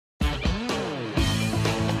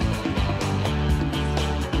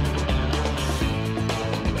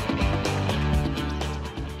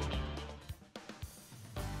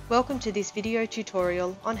Welcome to this video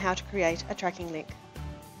tutorial on how to create a tracking link.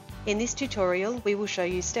 In this tutorial, we will show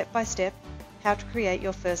you step by step how to create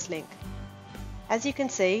your first link. As you can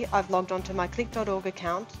see, I've logged onto my click.org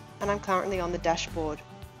account and I'm currently on the dashboard.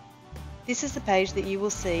 This is the page that you will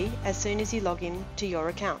see as soon as you log in to your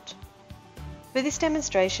account. For this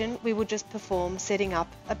demonstration, we will just perform setting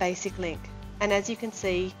up a basic link, and as you can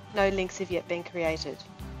see, no links have yet been created.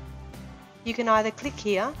 You can either click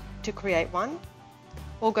here to create one,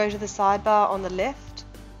 or go to the sidebar on the left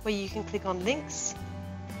where you can click on links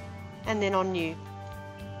and then on new.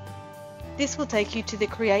 This will take you to the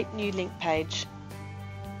create new link page.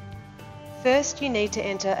 First, you need to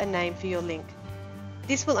enter a name for your link.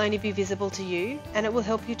 This will only be visible to you and it will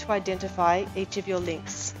help you to identify each of your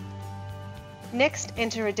links. Next,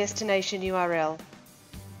 enter a destination URL.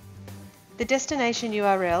 The destination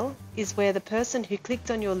URL is where the person who clicked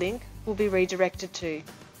on your link will be redirected to.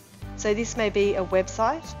 So this may be a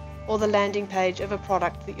website or the landing page of a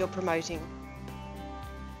product that you're promoting.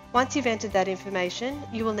 Once you've entered that information,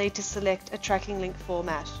 you will need to select a tracking link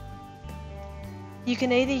format. You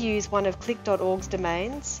can either use one of click.org's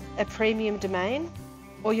domains, a premium domain,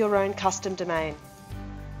 or your own custom domain.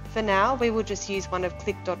 For now, we will just use one of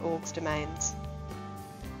click.org's domains.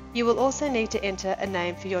 You will also need to enter a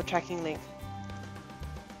name for your tracking link.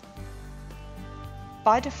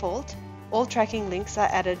 By default, all tracking links are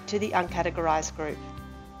added to the uncategorized group.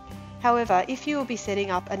 However, if you will be setting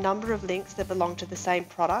up a number of links that belong to the same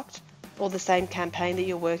product or the same campaign that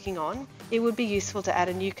you're working on, it would be useful to add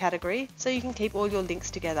a new category so you can keep all your links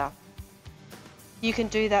together. You can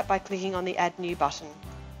do that by clicking on the Add New button.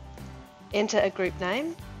 Enter a group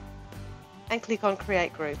name and click on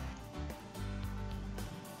Create Group.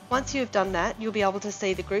 Once you have done that, you'll be able to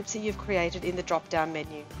see the groups that you've created in the drop-down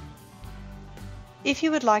menu. If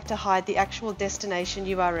you would like to hide the actual destination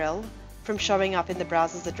URL from showing up in the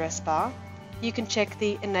browser's address bar, you can check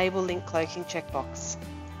the Enable Link Cloaking checkbox.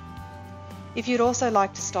 If you'd also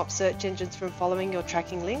like to stop search engines from following your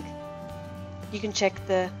tracking link, you can check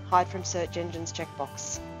the Hide from Search Engines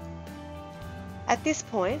checkbox. At this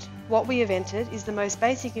point, what we have entered is the most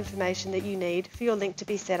basic information that you need for your link to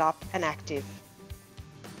be set up and active.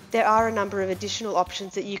 There are a number of additional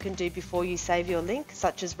options that you can do before you save your link,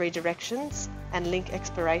 such as redirections and link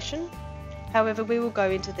expiration. However, we will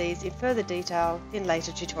go into these in further detail in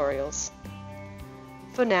later tutorials.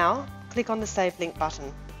 For now, click on the Save Link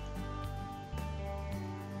button.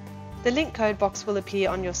 The link code box will appear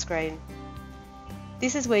on your screen.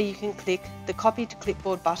 This is where you can click the Copy to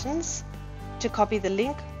Clipboard buttons to copy the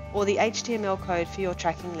link or the HTML code for your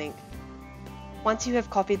tracking link. Once you have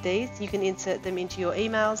copied these, you can insert them into your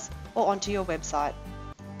emails or onto your website.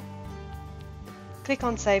 Click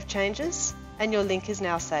on Save Changes and your link is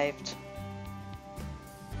now saved.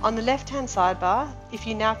 On the left-hand sidebar, if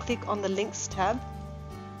you now click on the Links tab,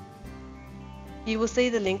 you will see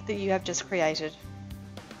the link that you have just created.